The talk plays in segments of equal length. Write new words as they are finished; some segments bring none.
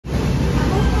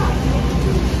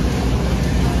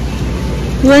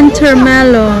Winter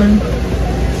melon.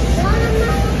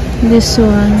 This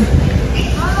one.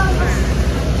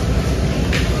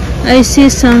 I see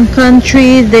some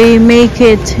country they make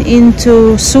it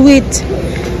into sweet,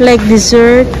 like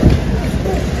dessert.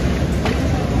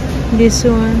 This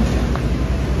one.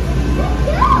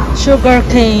 Sugar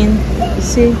cane.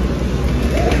 See?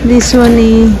 This one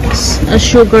is a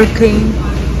sugar cane.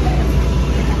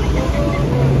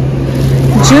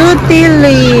 Jute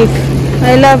leaf.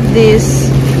 I love this.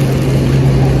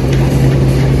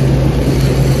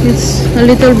 It's a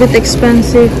little bit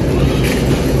expensive.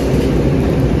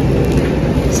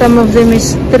 Some of them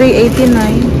is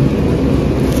 $3.89.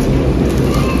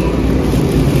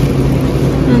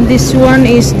 And this one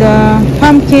is the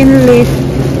pumpkin leaf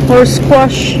or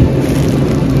squash.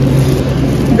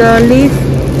 The leaf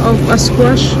of a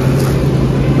squash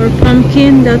or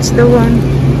pumpkin, that's the one.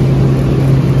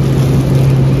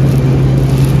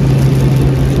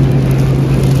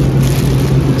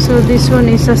 So this one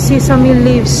is a sesame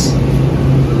leaves.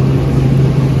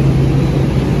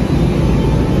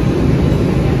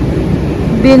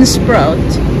 Bean sprout.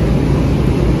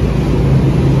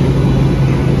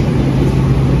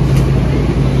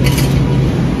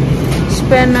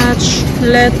 Spinach,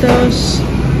 lettuce.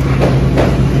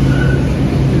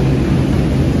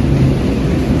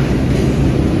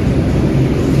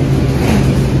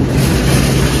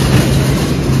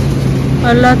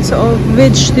 A lot of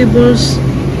vegetables.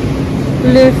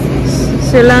 Leaves,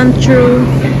 cilantro,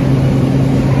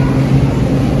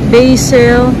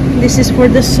 basil. This is for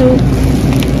the soup.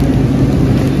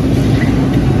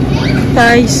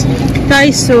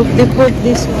 Thai soup. They put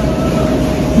this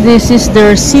one. This is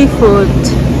their seafood.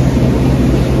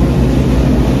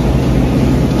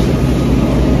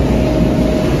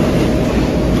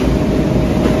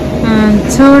 And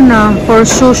tuna for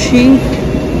sushi.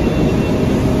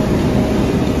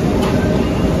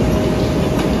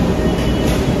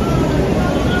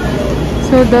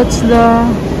 So that's the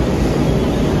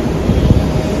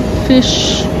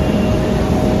fish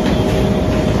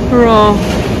raw.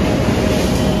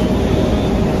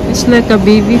 It's like a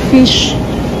baby fish,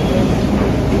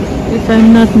 if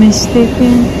I'm not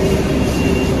mistaken.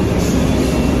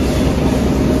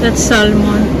 That's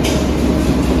salmon.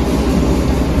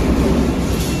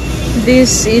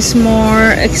 This is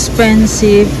more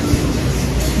expensive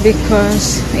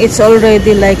because it's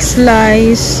already like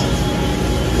sliced.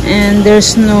 And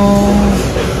there's no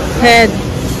head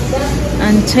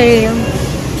and tail,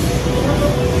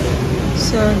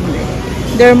 so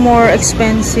they're more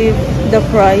expensive, the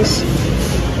price,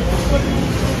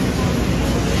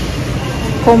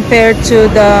 compared to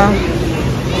the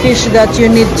fish that you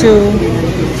need to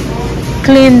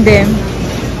clean them.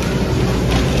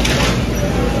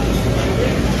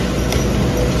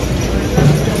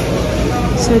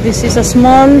 So this is a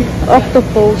small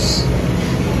octopus.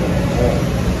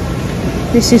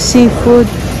 This is seafood.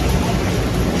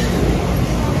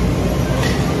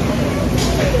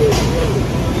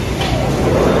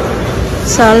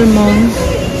 Salmon.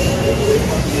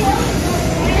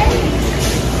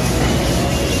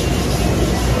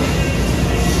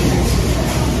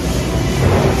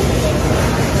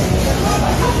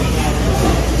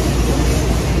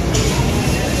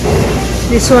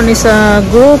 This one is a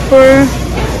grouper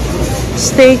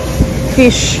steak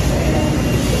fish.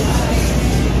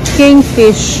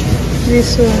 Kingfish,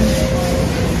 this one.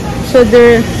 So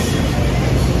they're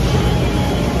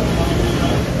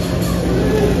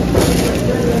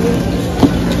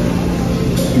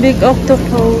big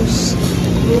octopus.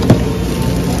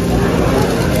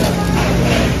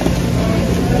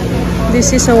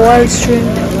 This is a wild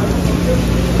shrimp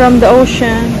from the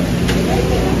ocean.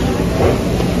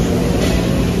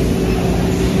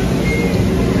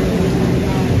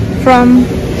 From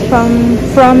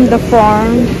the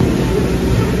farm.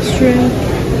 Shrimp.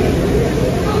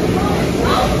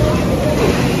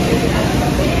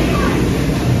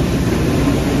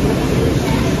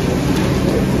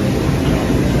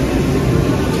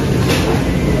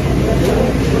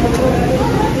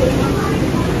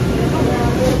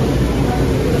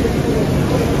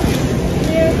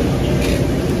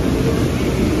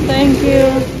 Thank you.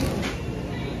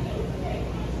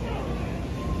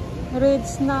 Red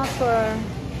snapper.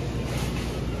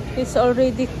 It's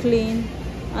already clean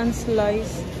and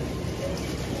sliced.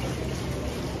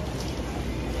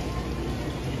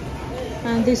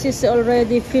 And this is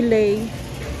already fillet.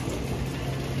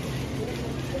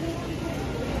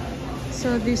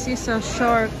 So this is a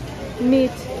shark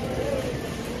meat.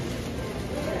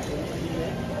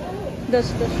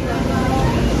 That's the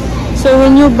shark. So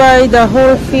when you buy the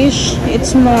whole fish,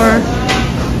 it's more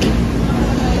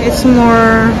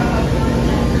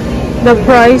the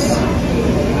price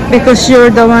because you're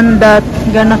the one that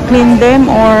gonna clean them,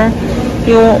 or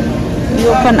you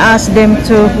can ask them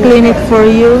to clean it for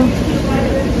you.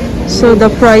 So the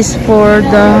price for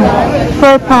the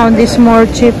per pound is more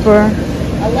cheaper.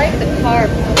 I like the carp.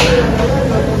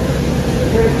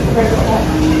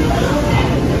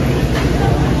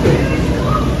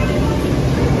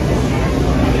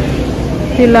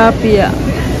 Tilapia,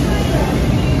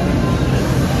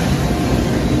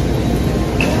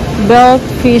 belt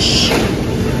fish,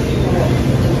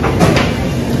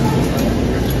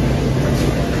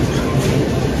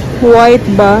 white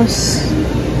bass,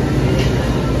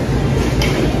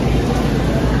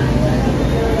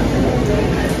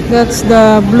 that's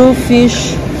the blue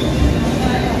fish,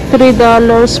 $3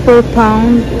 per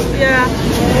pound. Yeah,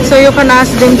 so you can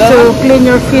ask them to clean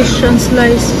your fish and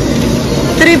slice.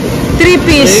 Three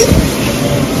piece.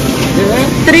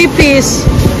 3 piece.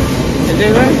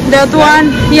 That one,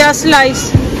 yeah,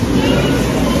 slice.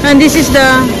 And this is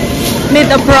the need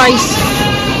a price.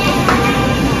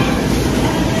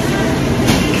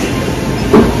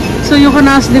 So you can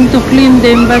ask them to clean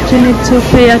them, but you need to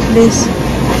pay at least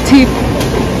tip.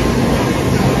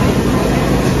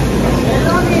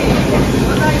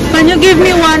 Can you give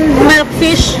me one milk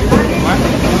fish?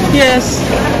 Yes.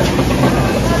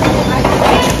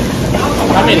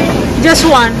 Just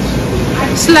one.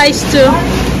 Slice too.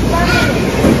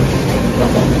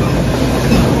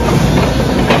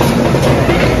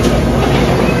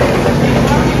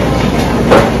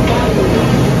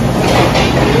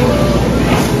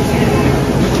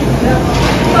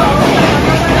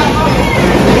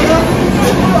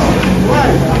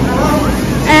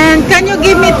 And can you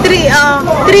give me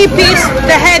three piece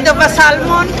the head of a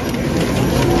salmon?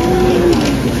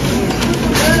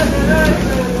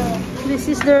 This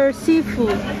is their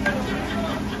seafood.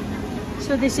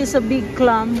 So this is a big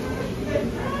clam.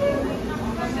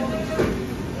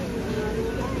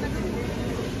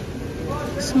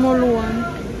 Small one.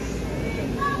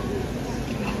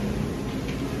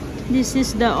 This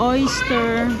is the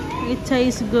oyster. It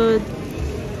tastes good.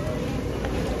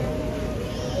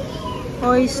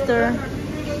 Oyster.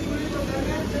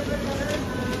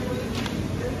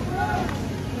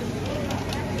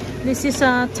 This is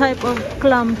a type of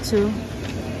clam too.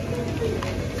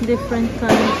 Different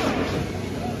kind.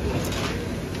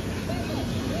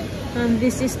 And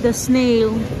this is the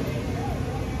snail.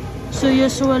 So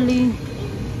usually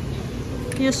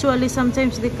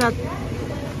sometimes they cut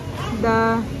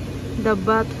the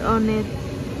butt on it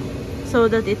so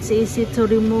that it's easy to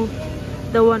remove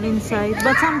the one inside.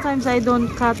 But sometimes I don't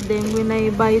cut them when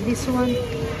I buy this one.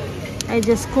 I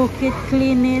just cook it,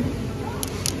 clean it.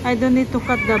 I don't need to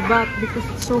cut the butt because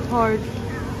it's so hard.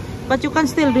 But you can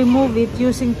still remove it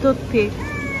using toothpick.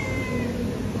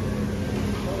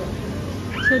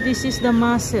 So this is the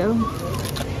mussel.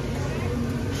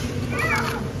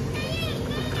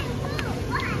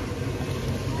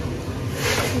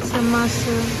 It's a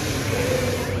mussel.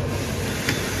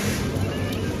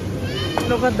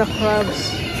 Look at the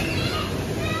crabs.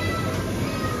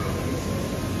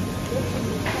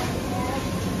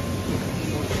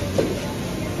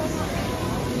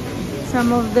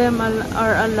 Some of them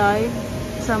are alive,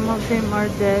 some of them are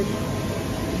dead.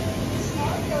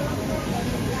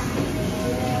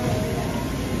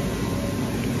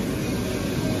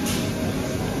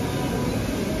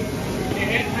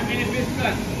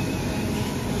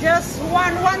 Just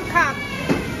one cup.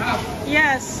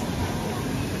 Yes.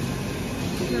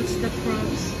 That's the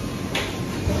crabs.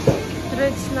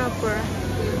 Red snapper.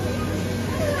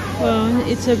 Well,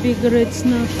 it's a big red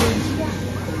snapper.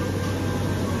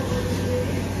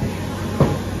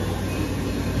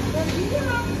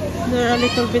 They're a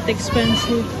little bit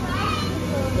expensive.